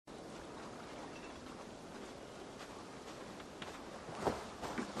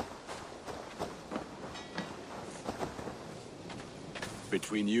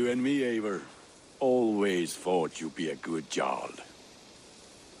Between you and me, Eivor, always thought you'd be a good Jarl.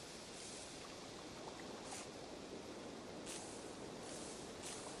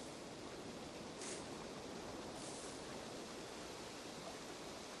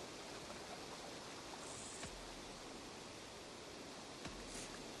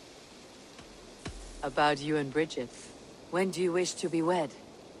 About you and Bridget. When do you wish to be wed?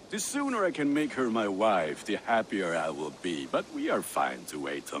 The sooner I can make her my wife, the happier I will be. But we are fine to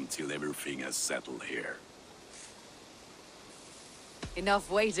wait until everything has settled here.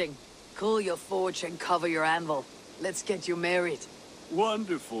 Enough waiting. Cool your forge and cover your anvil. Let's get you married.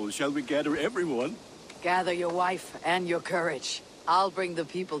 Wonderful. Shall we gather everyone? Gather your wife and your courage. I'll bring the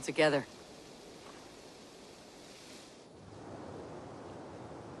people together.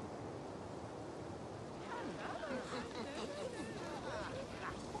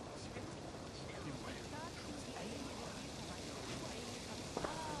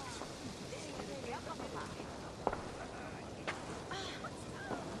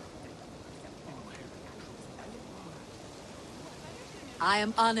 I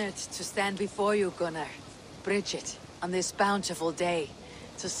am honored to stand before you, Gunnar, Bridget, on this bountiful day,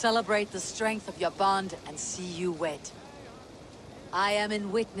 to celebrate the strength of your bond and see you wed. I am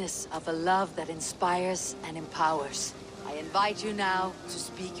in witness of a love that inspires and empowers. I invite you now to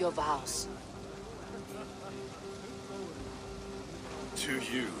speak your vows. To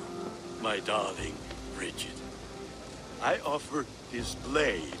you, my darling Bridget, I offer this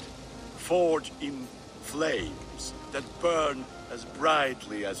blade, forged in flames that burn as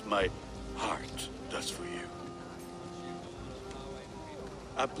brightly as my heart does for you.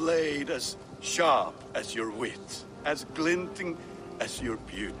 A blade as sharp as your wit, as glinting as your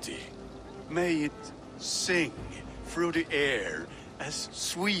beauty. May it sing through the air as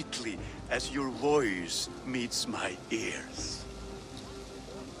sweetly as your voice meets my ears.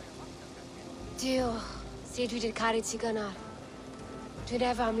 Dio, sut dwi 'di caru ti gynnar. Dwi'n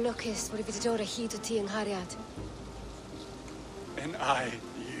efo am lwcus bod I wedi dod o hyd o ti yng nghariad. And I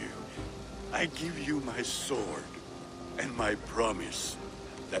give you my sword and my promise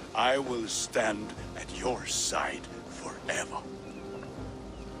that I will stand at your side forever.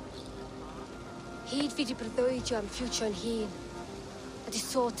 Hyd fi 'di breuddwydio am ffewtio'n hun, a di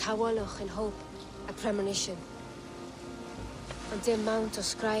sôn tawolwch yn hope a premonition. Ond dim mount o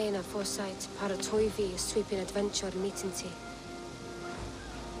sgraen a foresight paratoi fi a sweeping adventure meeting ti.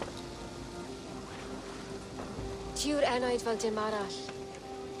 Tiw'r enaid fel dim arall,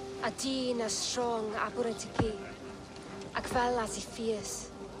 a dyn a strong a bwrdd ti gi, ac fel as I ffies,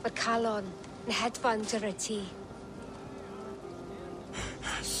 mae'r calon yn hedfan dyr ti.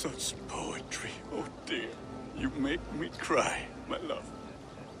 Such poetry, oh dear. You make me cry, my love.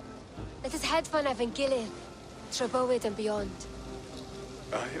 Let us hedfan efo'n gilydd, tro bywyd and beyond.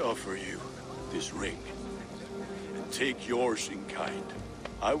 I offer you this ring, and take yours in kind.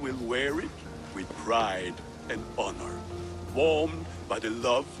 I will wear it with pride and honor, warmed by the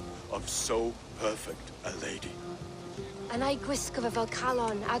love of so perfect a lady. And I gwisgo fe fel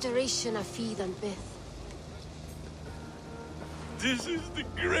calon, adoration a ffydd and byth. This is the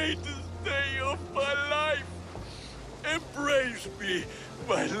greatest day of my life. Embrace me,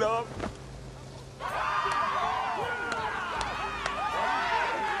 my love.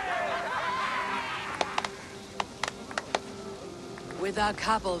 With our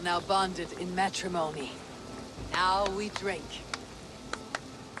couple now bonded in matrimony, now we drink.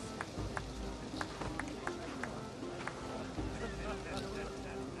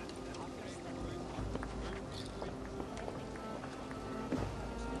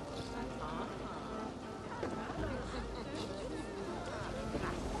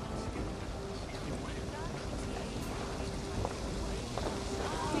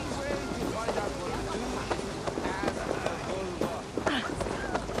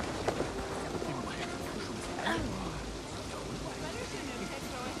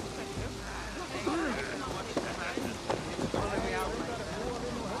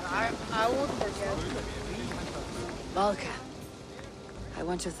 Valka, I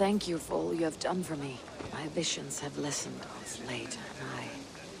want to thank you for all you have done for me. My visions have lessened of late, and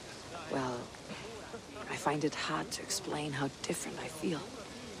well, I find it hard to explain how different I feel.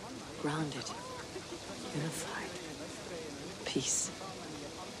 Grounded, unified, peace.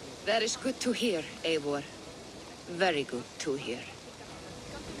 That is good to hear, Eivor. Very good to hear.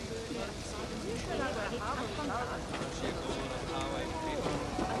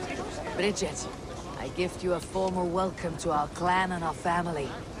 Bridget, I gift you a formal welcome to our clan and our family.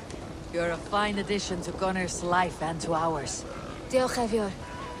 You're a fine addition to Gunnar's life and to ours. Diolch, Evior.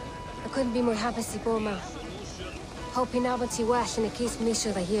 I couldn't be more happy to be ma. Hoping now what's well in a case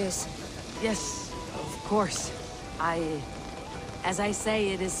Misha the years. Yes, of course. As I say,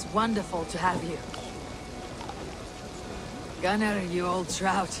 it is wonderful to have you. Gunnar, you old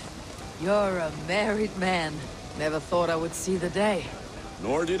trout. You're a married man. Never thought I would see the day.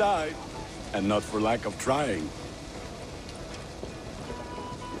 Nor did I. And not for lack of trying.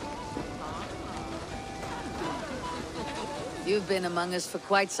 You've been among us for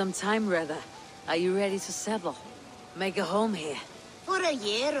quite some time, Rether. Are you ready to settle? Make a home here? For a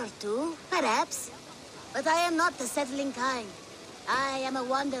year or two, perhaps. But I am not the settling kind. I am a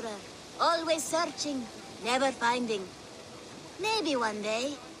wanderer, always searching, never finding. Maybe one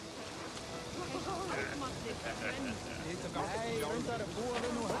day.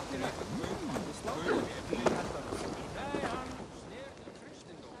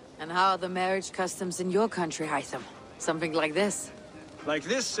 And how are the marriage customs in your country, Hytham? Something like this? Like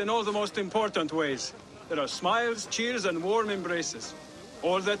this in all the most important ways. There are smiles, cheers, and warm embraces.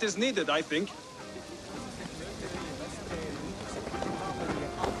 All that is needed, I think.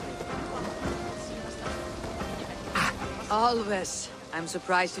 Always. I'm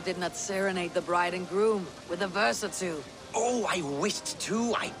surprised you did not serenade the bride and groom with a verse or two. Oh, I wished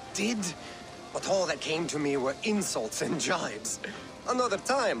to, I did. But all that came to me were insults and jibes. Another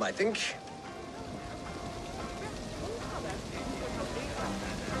time, I think.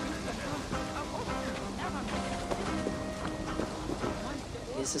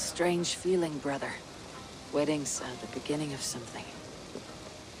 It is a strange feeling, brother. Weddings are the beginning of something.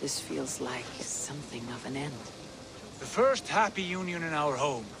 This feels like something of an end. The first happy union in our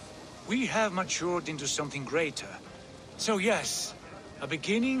home. We have matured into something greater. So yes, a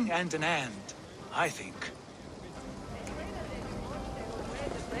beginning and an end, I think.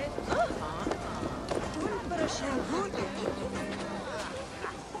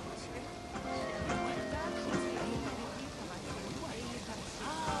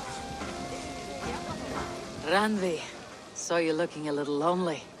 Randvi, saw you looking a little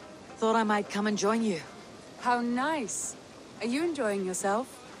lonely. Thought I might come and join you. How nice. Are you enjoying yourself?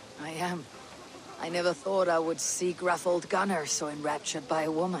 I am. I never thought I would see gruff old Gunnar so enraptured by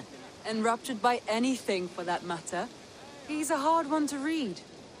a woman. Enraptured by anything, for that matter. He's a hard one to read,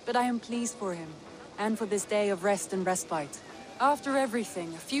 but I am pleased for him, and for this day of rest and respite. After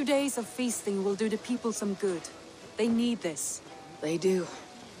everything, a few days of feasting will do the people some good. They need this. They do.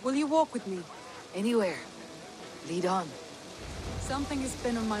 Will you walk with me? Anywhere. Lead on. Something has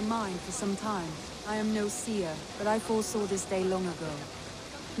been on my mind for some time. I am no seer, but I foresaw this day long ago.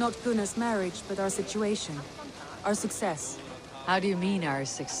 Not Gunnar's marriage, but our situation. Our success. How do you mean our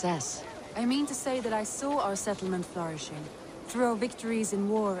success? I mean to say that I saw our settlement flourishing, through our victories in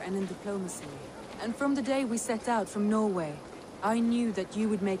war and in diplomacy. And from the day we set out from Norway, I knew that you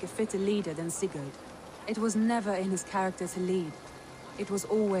would make a fitter leader than Sigurd. It was never in his character to lead. It was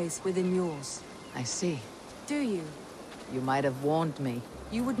always within yours. I see. Do you? You might have warned me.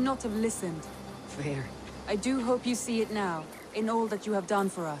 You would not have listened. Fair. I do hope you see it now, in all that you have done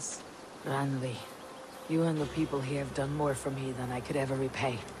for us. Randvi, you and the people here have done more for me than I could ever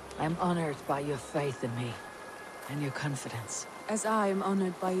repay. I'm honored by your faith in me, and your confidence. As I am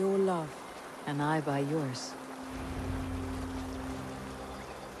honored by your love. And I by yours.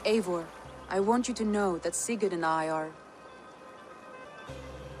 Eivor, I want you to know that Sigurd and I are...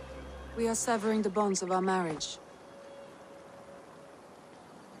 We are severing the bonds of our marriage.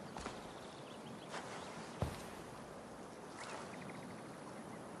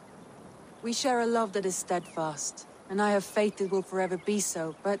 We share a love that is steadfast, and I have faith it will forever be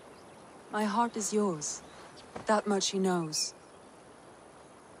so, but my heart is yours. That much he knows.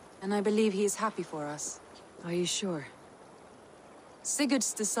 And I believe he is happy for us. Are you sure?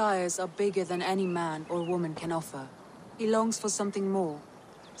 Sigurd's desires are bigger than any man or woman can offer. He longs for something more.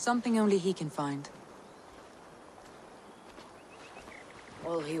 Something only he can find.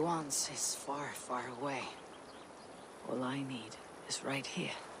 All he wants is far, far away. All I need is right here.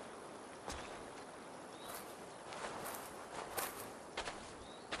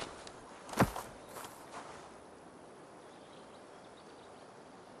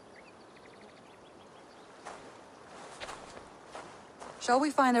 Shall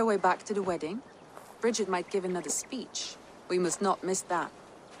we find our way back to the wedding? Bridget might give another speech. We must not miss that.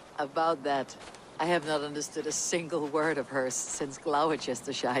 About that, I have not understood a single word of hers since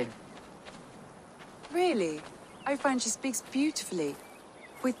Gloucestershire. Really? I find she speaks beautifully.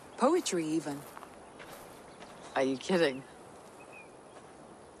 With poetry, even. Are you kidding?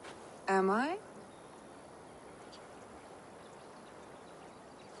 Am I?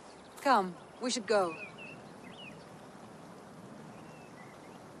 Come, we should go.